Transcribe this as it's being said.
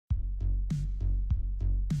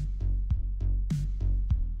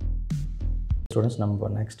Students, நம்ம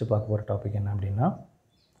next பார்க்க போகிற டாபிக் என்ன அப்படின்னா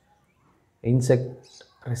இன்செக்ட்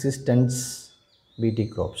ரெசிஸ்டன்ஸ் பிடி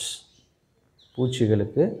கிராப்ஸ்.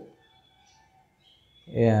 பூச்சிகளுக்கு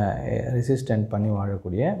ரெசிஸ்டன்ட் பண்ணி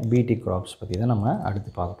வாழக்கூடிய பிடி கிராப்ஸ் பற்றி தான் நம்ம அடுத்து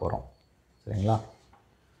பார்க்க போகிறோம். சரிங்களா?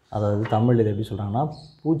 அதாவது தமிழ் இது எப்படி சொல்கிறாங்கன்னா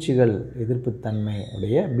பூச்சிகள் எதிர்ப்புத்தன்மை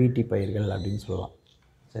உடைய பிடி பயிர்கள் அப்படின்னு சொல்லலாம்.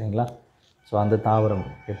 சரிங்களா? ஸோ அந்த தாவரம்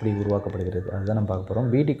எப்படி உருவாக்கப்படுகிறது அதுதான் நம்ம பார்க்க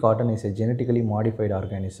போகிறோம். பிடி cotton is a genetically modified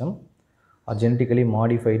organism or genetically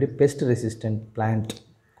modified pest resistant plant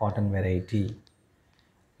cotton variety.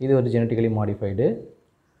 இது ஒரு genetically modified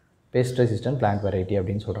pest resistant plant variety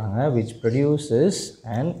அப்படின்னு சொல்கிறாங்க, which produces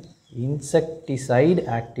an insecticide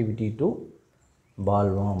activity to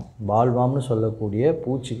bollworm. பால்வாம்னு சொல்லக்கூடிய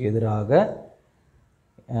பூச்சிக்கு எதிராக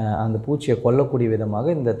அந்த பூச்சியை கொல்லக்கூடிய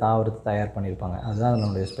விதமாக இந்த தாவரத்தை தயார் பண்ணியிருப்பாங்க. அதுதான்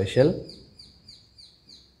அதனுடைய ஸ்பெஷல்.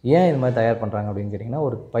 ஏன் இது மாதிரி தயார் பண்ணுறாங்க அப்படின்னு கேட்டிங்கன்னா,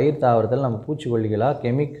 ஒரு பயிர் தாவரத்தில் நம்ம பூச்சிக்கொல்லிகளாக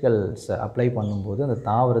கெமிக்கல்ஸை அப்ளை பண்ணும்போது அந்த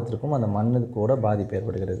தாவரத்திற்கும் அந்த மண்ணுக்கு கூட பாதிப்பு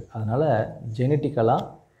ஏற்படுகிறது. அதனால் ஜெனட்டிக்கலாக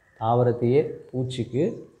தாவரத்தையே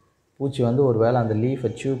பூச்சி வந்து ஒரு வேளை அந்த லீஃப்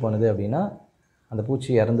அச்சீவ் பண்ணுது அப்படின்னா அந்த பூச்சி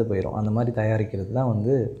இறந்து போயிடும். அந்த மாதிரி தயாரிக்கிறது தான்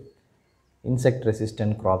வந்து இன்செக்ட்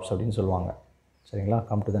ரெசிஸ்டன்ட் கிராப்ஸ் அப்படின்னு சொல்லுவாங்க. சரிங்களா?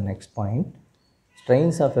 Come to the next point.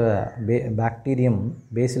 Strains of bacterium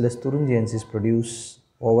bacillus thuringiensis produce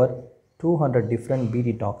over 200 different BT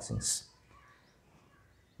toxins.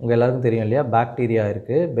 உங்கள் எல்லாருக்கும் தெரியும் இல்லையா, பாக்டீரியா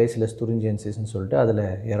இருக்குது பேசிலஸ் thuringiensisன்னு சொல்லிட்டு, அதில்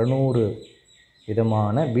 200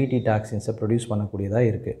 விதமான பிடி டாக்ஸின்ஸை ப்ரொடியூஸ்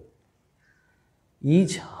பண்ணக்கூடியதாக இருக்குது.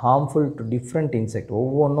 Each harmful to different insect.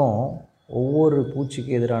 ஒவ்வொன்றும் ஒவ்வொரு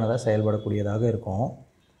பூச்சிக்கு எதிரானதாக செயல்படக்கூடியதாக இருக்கும்.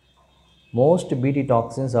 மோஸ்ட் பிடி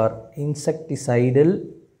toxins R insecticidal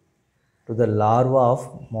to the larva of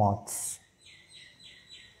maths.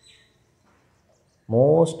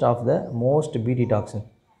 most BT toxin,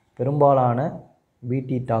 பெரும்பாலான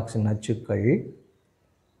பிடி டாக்ஸின் நச்சுக்கள்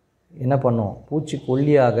என்ன பண்ணும்,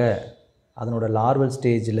 பூச்சிக்கொல்லியாக அதனோட லார்வல்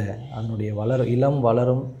ஸ்டேஜில் அதனுடைய இளம்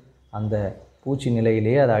வளரும் அந்த பூச்சி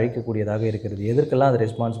நிலையிலேயே அதை அழிக்கக்கூடியதாக இருக்கிறது. எதற்கெல்லாம் அது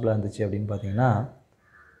ரெஸ்பான்சிபிளாக இருந்துச்சு அப்படின்னு பார்த்தீங்கன்னா,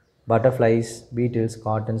 butterflies, beetles,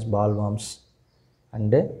 cottons, பால்வார்ம்ஸ்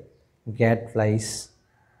and gate flies,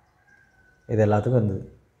 இது எல்லாத்துக்கும் இருந்தது.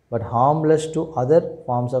 But harmless to other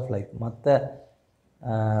forms of life.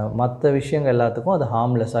 மற்ற விஷயங்கள் எல்லாத்துக்கும் அது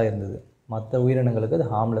ஹார்ம்லெஸ்ஸாக இருந்தது, மற்ற உயிரினங்களுக்கு அது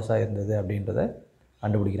ஹார்ம்லெஸ்ஸாக இருந்தது அப்படின்றத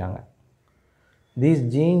கண்டுபிடிக்கிறாங்க. These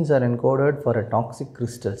jeans R encoded for a toxic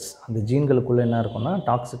crystals. அந்த ஜீன்களுக்குள்ளே என்ன இருக்குன்னா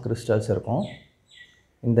டாக்ஸிக் கிறிஸ்டல்ஸ் இருக்கும்.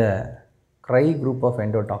 இந்த க்ரை குரூப் ஆஃப்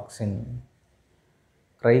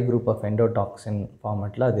எண்டோடாக்சின்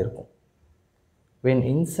ஃபார்மேட்டில் அது இருக்கும். when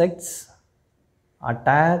insects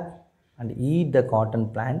attack and eat the cotton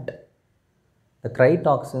plant, the cry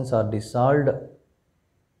toxins are dissolved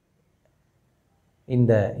in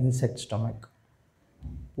the insect stomach.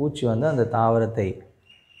 பூச்சி வந்து அந்த தாவரத்தை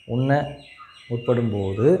உண்ண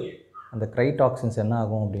முற்படும்போது அந்த க்ரை டாக்ஸின்ஸ் என்ன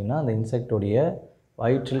ஆகும் அப்படின்னா அந்த இன்செக்டோடைய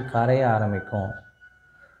வயிற்றில் கரைய ஆரம்பிக்கும்.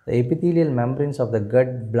 The epithelial membranes of the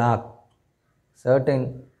gut block certain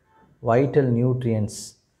vital nutrients,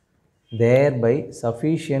 thereby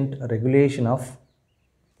sufficient regulation of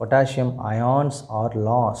potassium ions are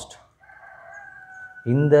lost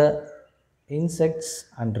in the insects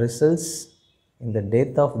and results in the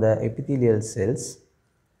death of the epithelial cells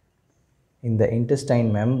in the intestine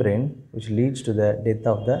membrane, which leads to the death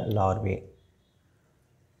of the larvae.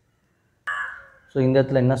 So இந்த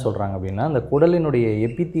இடத்துல என்ன சொல்கிறாங்க அப்படின்னா, அந்த குடலினுடைய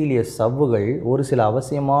எபித்தீலிய சவ்வுகள் ஒரு சில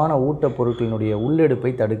அவசியமான ஊட்டப்பொருட்களினுடைய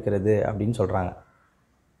உள்ளெடுப்பை தடுக்கிறது அப்படின்னு சொல்கிறாங்க.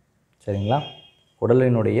 சரிங்களா? குடல்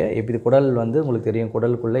வந்து உங்களுக்கு தெரியும்,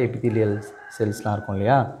 குடலுக்குள்ளே எபித்தீலியல் செல்ஸ்லாம் இருக்கும்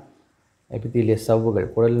இல்லையா, எபித்தீலிய சவ்வுகள்,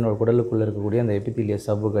 குடலுக்குள்ளே இருக்கக்கூடிய அந்த எபித்தீலிய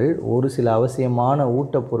சவ்வுகள் ஒரு சில அவசியமான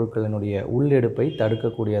ஊட்டப்பொருட்களினுடைய உள்ளெடுப்பை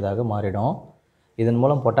தடுக்கக்கூடியதாக மாறிடும். இதன்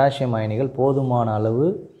மூலம் பொட்டாசியம் அயனிகள் போதுமான அளவு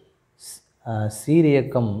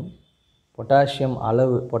சீரியக்கம், பொட்டாசியம்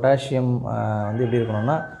வந்து எப்படி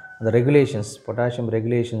இருக்கணும்னா அந்த பொட்டாசியம்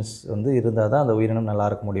ரெகுலேஷன்ஸ் வந்து இருந்தால் தான் அந்த உயிரினம் நல்லா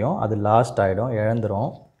இருக்க முடியும். அது லாஸ்ட் ஆகிடும்,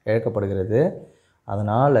 இழக்கப்படுகிறது.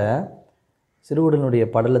 அதனால் சிறுகுடலினுடைய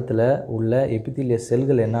படலத்தில் உள்ள எபித்தீலிய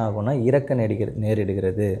செல்கள் என்ன ஆகும்னா இறக்க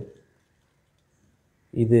நேரிடுகிறது.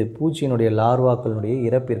 இது பூச்சியினுடைய லார்வாக்களுடைய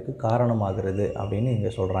இறப்பிற்கு காரணமாகிறது அப்படின்னு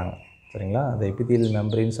இங்கே சொல்கிறாங்க. சரிங்களா? the epithelial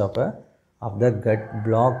membranes of the gut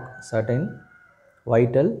block certain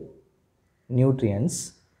vital nutrients,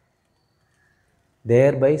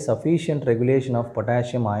 thereby sufficient regulation of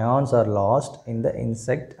potassium ions are lost in the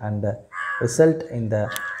insect and result in the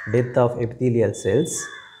death of epithelial cells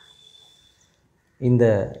in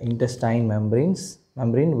the intestine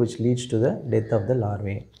membrane, which leads to the death of the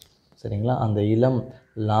larvae. சரிங்களா? அந்த இளம்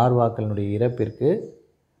லார்வாக்களுடைய இறப்பிற்கு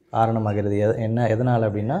காரணமாகிறது. எதனால்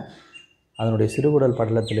அப்படின்னா அதனுடைய சிறுகுடல்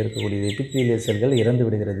படலத்தில் இருக்கக்கூடிய epithelial செல்கள் இறந்து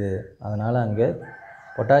விடுகிறது. அதனால் அங்கே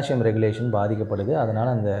பொட்டாசியம் ரெகுலேஷன் பாதிக்கப்படுது.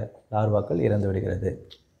 அதனால் அந்த லார்வாக்கள் இறந்து விடுகிறது.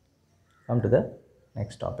 Come to the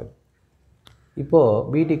next topic. இப்போது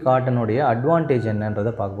பிடி காட்டனுடைய அட்வான்டேஜ்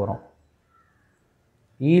என்னன்றதை பார்க்க போகிறோம்.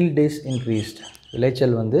 ஈல்ட் இஸ் இன்க்ரீஸ்ட்,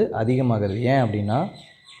 விளைச்சல் அதிகமாகுது. ஏன் அப்படின்னா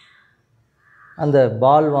அந்த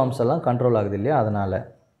பால் வார்ம்ஸ் எல்லாம் கண்ட்ரோல் ஆகுது இல்லையா, அதனால்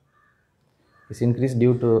is increase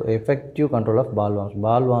due to effective control of ball worms.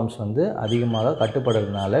 Ball worms அதிகமாக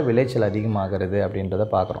கட்டுப்படுறதுனால விளைச்சல் அதிகமாகிறது அப்படின்றத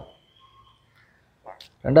பார்க்குறோம்.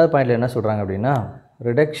 ரெண்டாவது பாயிண்டில் என்ன சொல்கிறாங்க அப்படின்னா,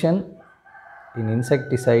 ரிடக்ஷன் இன்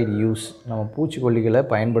இன்செக்டிசைட் யூஸ், நம்ம பூச்சிக்கொல்லிகளை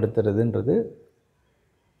பயன்படுத்துறதுன்றது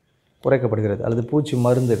குறைக்கப்படுகிறது. அல்லது பூச்சி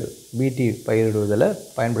மருந்து பிடி பயிரிடுவதில்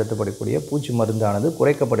பயன்படுத்தப்படக்கூடிய பூச்சி மருந்தானது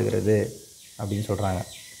குறைக்கப்படுகிறது அப்படின்னு சொல்கிறாங்க.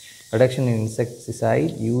 Reduction in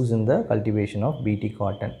insecticide use in the cultivation of பிடி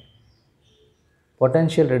cotton.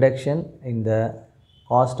 Potential reduction in the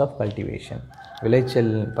cost of cultivation,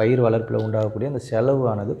 விளைச்சல் பயிர் வளர்ப்பில் உண்டாகக்கூடிய அந்த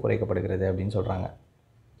செலவானது குறைக்கப்படுகிறது அப்படின்னு சொல்கிறாங்க.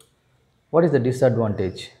 What is the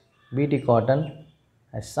disadvantage? பிடி cotton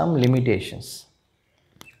has some limitations.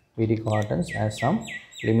 BT cottons has some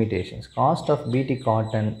limitations. Cost of BT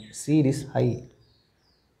cotton seed is high.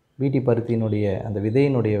 BT பருத்தியினுடைய அந்த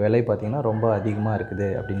விதையினுடைய விலை பார்த்திங்கன்னா ரொம்ப அதிகமாக இருக்குது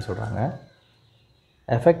அப்படின்னு சொல்கிறாங்க.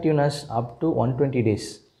 Effectiveness up to 120 days.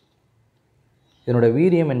 இதனுடைய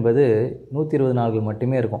வீரியம் என்பது 120 நாட்கள்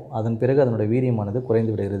மட்டுமே இருக்கும். அதன் பிறகு அதனுடைய வீரியமானது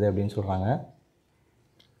குறைந்து விடுகிறது அப்படின்னு சொல்கிறாங்க.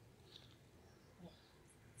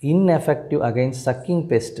 ineffective against sucking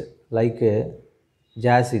pest like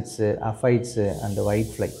ஜாசிட்ஸு, அஃபைட்ஸு and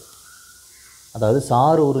white fly. அதாவது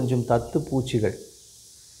சாறு உறிஞ்சும் தத்து பூச்சிகள்,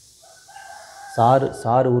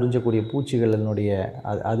 சாறு உறிஞ்சக்கூடிய பூச்சிகளினுடைய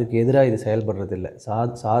அதுக்கு எதிராக இது செயல்படுறதில்லை.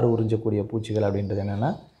 சாறு உறிஞ்சக்கூடிய பூச்சிகள் அப்படின்றது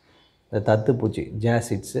என்னென்னா இந்த தத்து பூச்சி,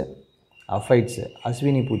 ஜாசிட்ஸு, அஃபைட்ஸு,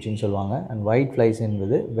 அஸ்வினி பூச்சின்னு சொல்லுவாங்க. அண்ட் ஒயிட் ஃப்ளைஸ்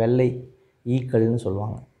என்பது வெள்ளை ஈக்கள்னு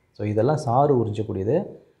சொல்லுவாங்க. ஸோ இதெல்லாம் சாறு உறிஞ்சக்கூடியது,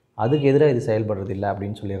 அதுக்கு எதிராக இது செயல்படுறதில்லை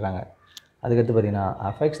அப்படின்னு சொல்லிடுறாங்க. அதுக்கடுத்து பார்த்திங்கன்னா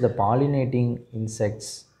affects the pollinating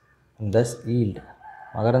insects and thus yield,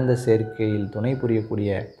 மகரந்த சேர்க்கையில் துணை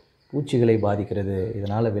புரியக்கூடிய பூச்சிகளை பாதிக்கிறது.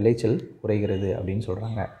 இதனால் விளைச்சல் குறைகிறது அப்படின்னு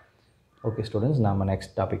சொல்கிறாங்க. ஓகே ஸ்டூடெண்ட்ஸ், நாம்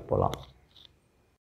நெக்ஸ்ட் டாபிக் போகலாம்.